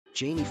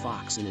Jamie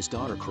Foxx and his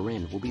daughter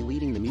Corrine will be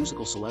leading the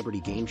musical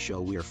celebrity game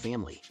show We Are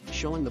Family,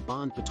 showing the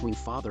bond between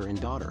father and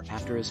daughter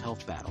after his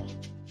health battle.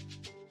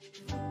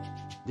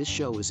 This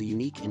show is a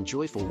unique and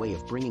joyful way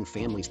of bringing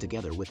families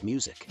together with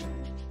music.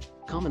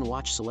 Come and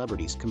watch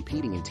celebrities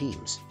competing in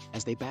teams,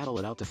 as they battle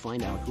it out to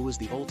find out who is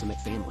the ultimate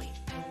family.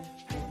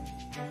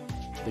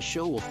 The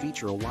show will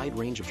feature a wide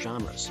range of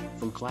genres,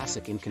 from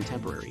classic and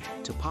contemporary,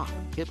 to pop,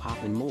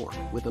 hip-hop and more,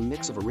 with a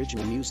mix of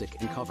original music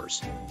and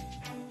covers.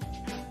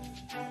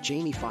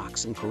 Jamie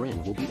Foxx and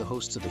Corrine will be the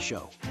hosts of the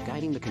show,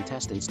 guiding the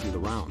contestants through the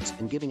rounds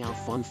and giving out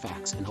fun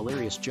facts and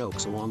hilarious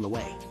jokes along the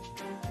way.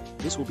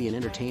 This will be an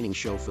entertaining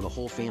show for the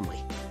whole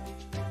family.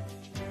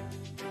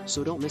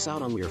 So don't miss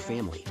out on We Are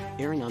Family,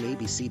 airing on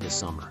ABC this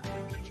summer.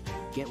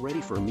 Get ready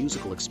for a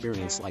musical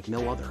experience like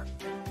no other.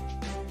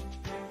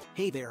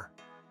 Hey there!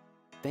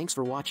 Thanks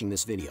for watching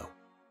this video.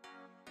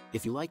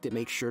 If you liked it,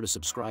 make sure to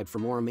subscribe for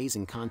more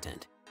amazing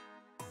content.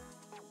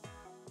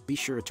 Be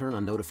sure to turn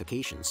on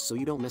notifications so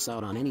you don't miss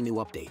out on any new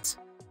updates.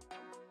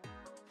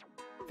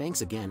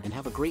 Thanks again and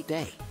have a great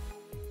day!